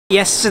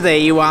Yesterday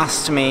you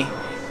asked me,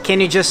 can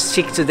you just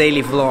stick to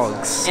daily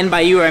vlogs? And by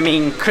you I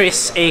mean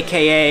Chris,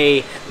 aka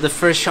the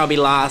first shall be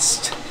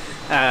last,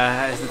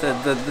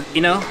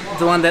 you know,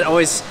 the one that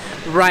always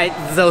write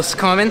those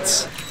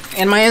comments.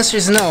 And my answer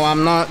is no,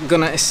 I'm not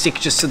gonna stick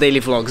just to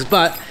daily vlogs,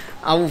 but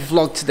I'll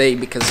vlog today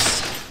because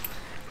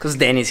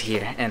Dan is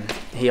here and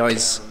he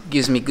always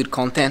gives me good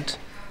content.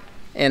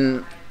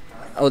 And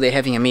oh, they're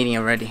having a meeting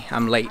already.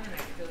 I'm late.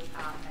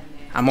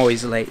 I'm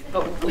always late.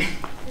 Oh.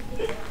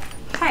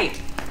 Hey.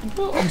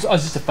 Oh, it's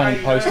just a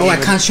funny post. Oh, I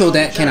can't show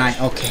that, can I?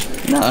 Okay.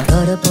 No.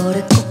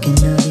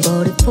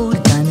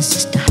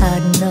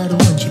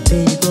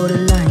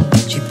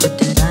 She put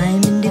the lime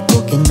in the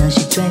coke and now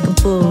she drank them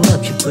full up.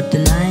 She put the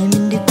lime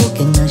in the coke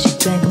and now she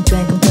drank them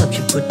up.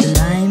 She put the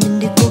lime in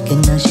the coke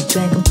and now she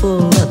drank them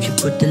full up. She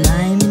put the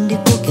lime in the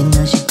coke and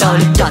now she called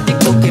it Dr.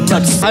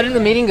 Coconuts. How did the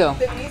meeting go?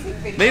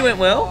 Meeting went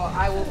well.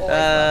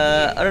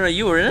 I don't know,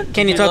 you were in it.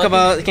 Can you talk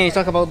about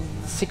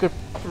secret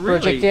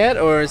project yet,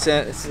 or is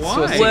it?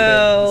 Why?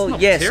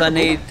 Well, yes, terrible. I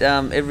need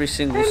every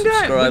single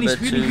subscriber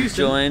to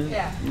join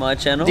my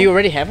channel. Do you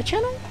already have a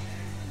channel?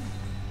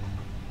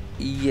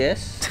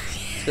 Yes.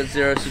 It's got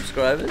 0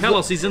 subscribers.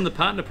 Carlos, he's in the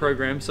partner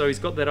program, so he's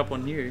got that up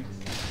on you.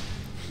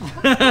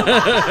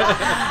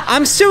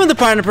 I'm still in the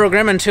partner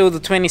program until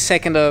the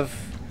 22nd of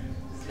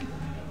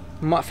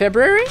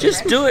February.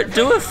 Just do it.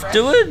 Do a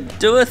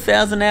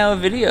 1,000-hour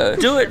video.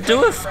 Do it.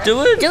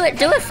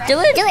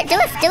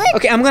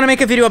 Okay, I'm gonna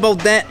make a video about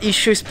that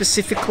issue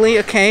specifically.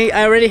 Okay,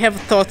 I already have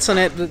thoughts on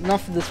it, but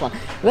not for this one.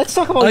 Let's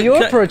talk about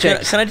your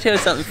project. Can I tell you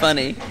something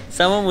funny?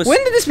 Someone was.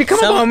 When did this become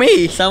about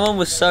me? Someone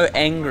was so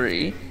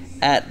angry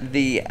at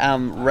the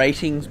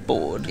ratings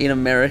board in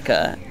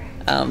America.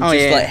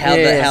 Like how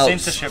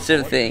sort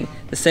of thing.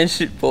 The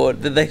censorship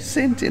board, that they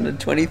sent in a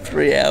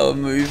 23-hour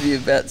movie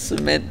about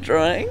cement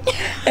drying,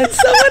 and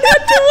someone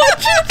had to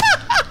watch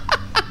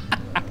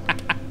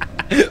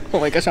it. Oh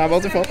my gosh, I'm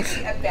about to fall.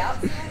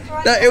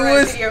 No,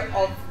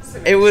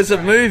 it was a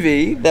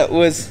movie that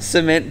was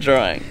cement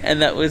drying,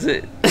 and that was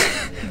it.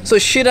 So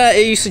are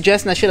you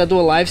suggesting I should do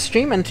a live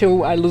stream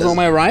until I lose all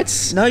my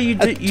rights? No, you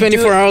do. A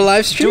 24-hour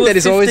live stream that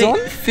is always on.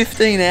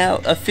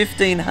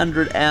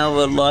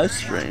 1500-hour live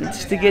stream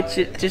just to get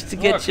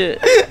you.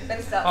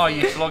 Oh,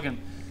 you're vlogging.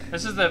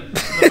 This is the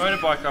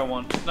motorbike I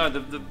want. No,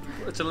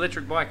 it's an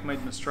electric bike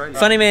made in Australia.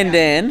 Funny Man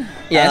Dan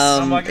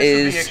is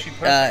is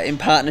in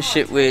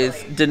partnership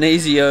with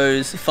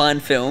Dyonisio's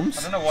Fine Films.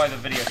 I don't know why the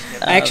video's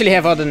together. I actually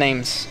have other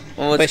names.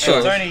 Well, it's sure.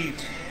 It's only.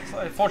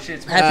 Fortunately,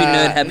 it's Happy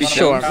Nerd, Happy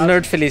Sure, Films.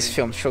 Nerd for Leeds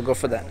Films. Sure, go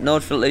for that.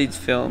 Nerd for Leeds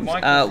Films.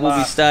 We'll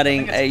be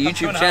starting a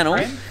YouTube channel.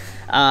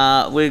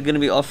 We're going to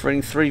be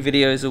offering 3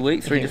 videos a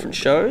week, 3 different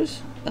shows,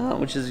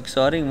 which is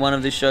exciting. One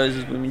of the shows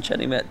is we've been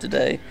chatting about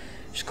today,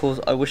 which is called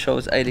I Wish I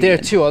Was 8 Again. There are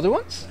 2 other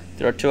ones?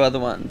 There are 2 other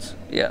ones,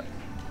 yeah.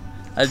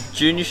 A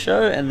junior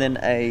show and then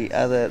a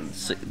other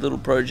little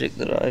project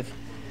that I've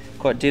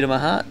quite dear to my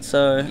heart.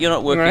 So you're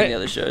not working on the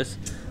other shows.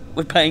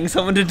 We're paying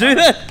someone to do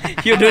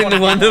that. You're doing the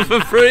one for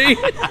free.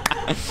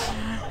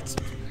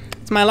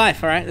 It's my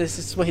life, alright? This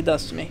is what he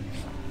does to me.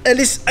 At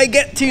least I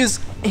get to use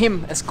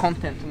him as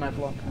content in my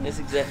vlog. That's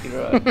exactly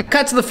right.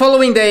 Cut to the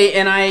following day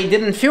and I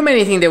didn't film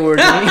anything they were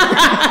doing.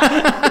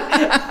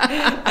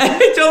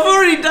 I've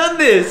already done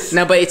this.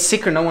 No, but it's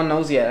secret, no one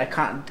knows yet.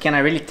 Can I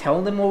really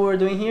tell them what we're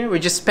doing here? We're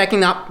just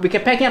packing up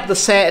the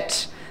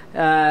set.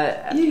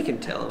 You can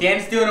tell them.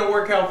 Dan's doing a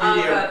workout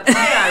video. Play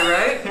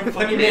I wrote.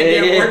 Funny Man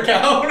Dan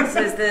workout. This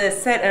is the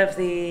set of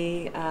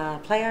the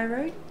play I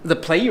wrote. The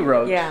play you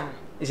wrote? Yeah.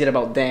 Is it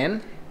about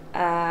Dan?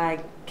 I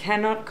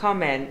cannot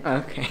comment.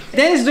 Okay.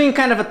 Dan is doing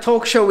kind of a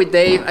talk show with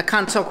Dave. I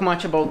can't talk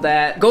much about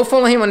that. Go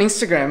follow him on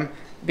Instagram.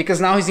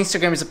 Because now his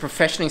Instagram is a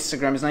professional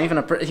Instagram. It's not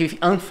even he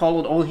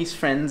unfollowed all his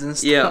friends and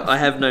stuff. Yeah, I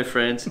have no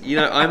friends. You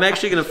know, I'm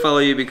actually going to follow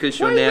you because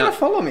you're Why are you gonna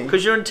follow me?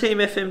 Because you're on Team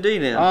FMD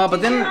now. Oh, but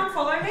Did then... you not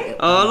follow me?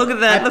 Oh, look at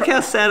that. Look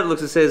how sad it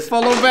looks. It says...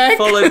 Follow back.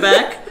 Follow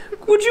back.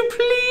 Would you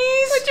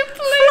please? Would you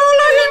please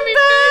follow him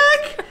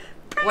back?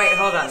 Wait,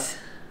 hold on.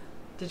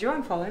 Did you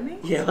unfollow me?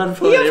 Yeah,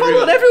 unfollowed He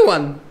unfollowed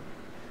everyone.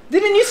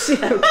 Didn't you see?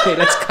 Okay,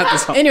 let's cut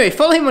this off. Anyway,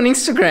 follow him on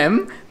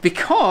Instagram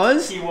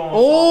because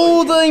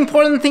all the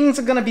important things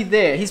are gonna be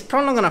there. He's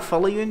probably not gonna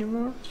follow you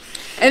anymore.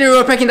 Anyway,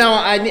 we're packing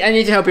down. I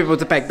need to help people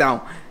to pack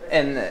down.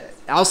 And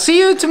I'll see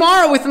you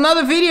tomorrow with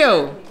another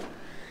video.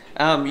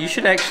 You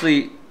should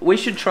actually... We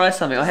should try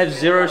something. I have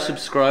 0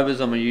 subscribers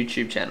on my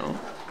YouTube channel.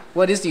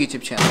 What is the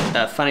YouTube channel?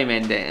 Funny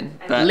Man Dan.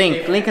 But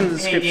link in the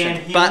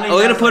description. But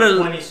we're gonna put a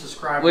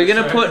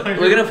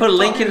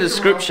link in the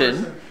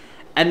description.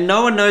 And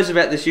no one knows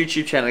about this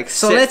YouTube channel except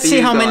So let's see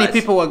how many guys.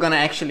 people are gonna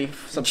actually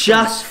subscribe.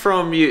 Just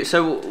from you.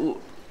 So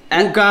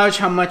we'll gauge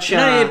how much. No,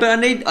 yeah, but I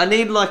need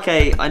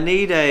Sorry,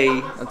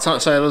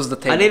 that was the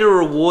table. I need a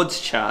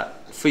rewards chart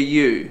for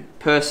you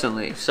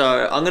personally.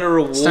 So I'm gonna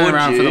reward Stand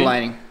around you. for the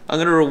lighting. I'm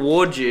gonna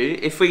reward you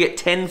if we get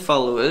 10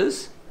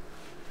 followers.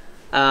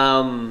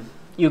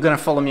 You're gonna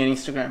follow me on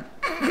Instagram.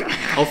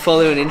 I'll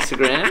follow you on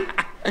Instagram.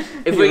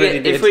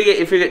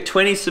 If we get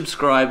 20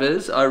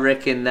 subscribers, I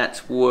reckon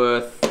that's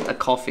worth a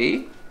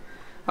coffee.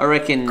 I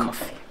reckon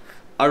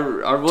I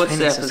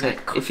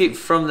WhatsApp. If you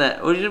from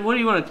that, what do you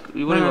want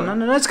to?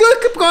 No. It's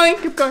good.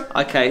 Keep going.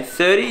 Okay,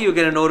 30. You'll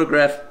get an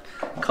autographed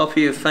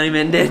copy of Funny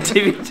Man Dad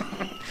TV.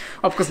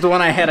 Of course, the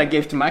one I had, I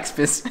gave to Max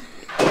Fizz.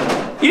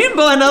 You didn't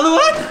buy another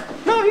one?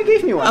 No, he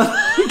gave me one.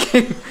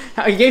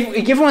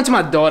 He gave one to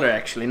my daughter,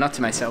 actually, not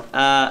to myself.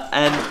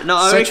 And no,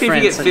 I reckon if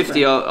you get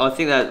 50, I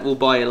think that we'll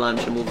buy you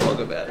lunch and we'll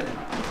vlog about it.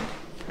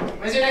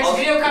 When's your next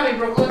video coming,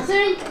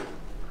 Brooklyn?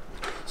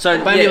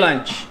 So buy me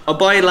lunch. I'll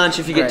buy you lunch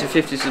if you get to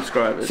 50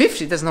 subscribers.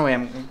 50? There's no way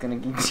I'm gonna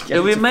get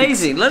It'll be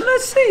amazing.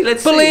 Let's see.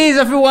 Please,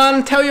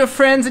 everyone, tell your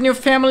friends and your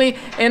family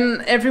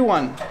and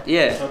everyone.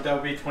 Yeah. So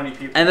there'll be 20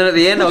 people. And then at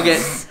the end, I'll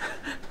get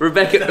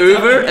Rebecca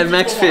Uber and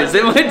Max Fizz.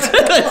 Then let's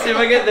see if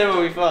I get them,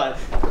 we'll be fine.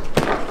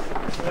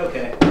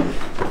 Okay.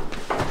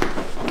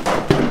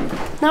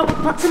 No,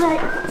 not today.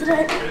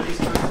 Today.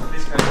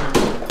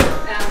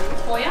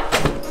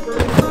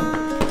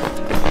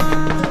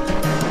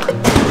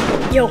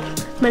 Yo,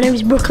 my name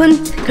is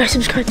Brooklyn. Go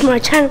subscribe to my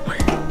channel.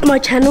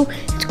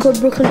 It's called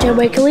Brooklyn J.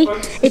 Wakely.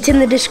 It's in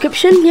the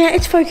description. Yeah,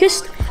 it's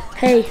focused.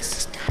 Hey,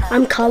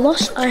 I'm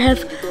Carlos. I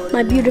have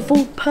my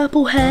beautiful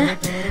purple hair,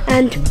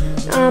 and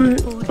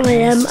I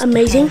am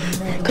amazing.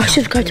 Go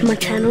subscribe to my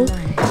channel.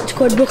 It's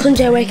called Brooklyn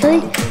J.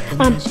 Wakely.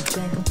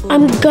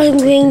 I'm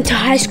going to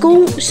high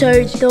school,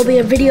 so there'll be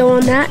a video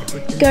on that.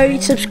 Go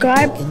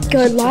subscribe,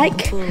 go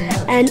like,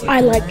 and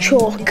I like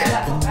chalk.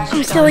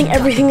 I'm stealing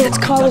everything that's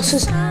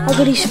Carlos's. I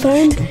got his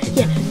phone.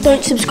 Yeah,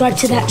 don't subscribe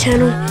to that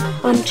channel.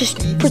 Just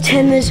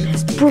pretend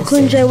there's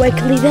Brooklyn J.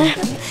 Wakely there,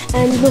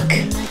 and look.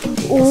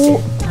 Oh,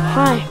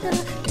 hi.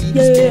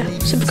 Yeah.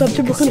 Subscribe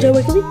to Brooklyn J.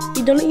 Wakely.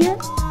 You done it yet?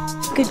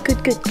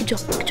 Good job.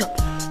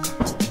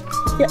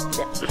 Yeah.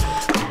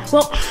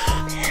 Well.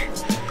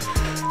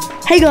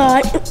 Hey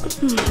guys.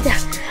 Yeah.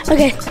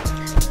 Okay.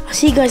 I'll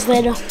see you guys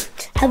later.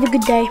 Have a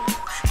good day.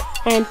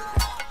 And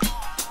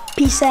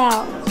peace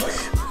out.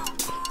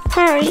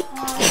 Alright.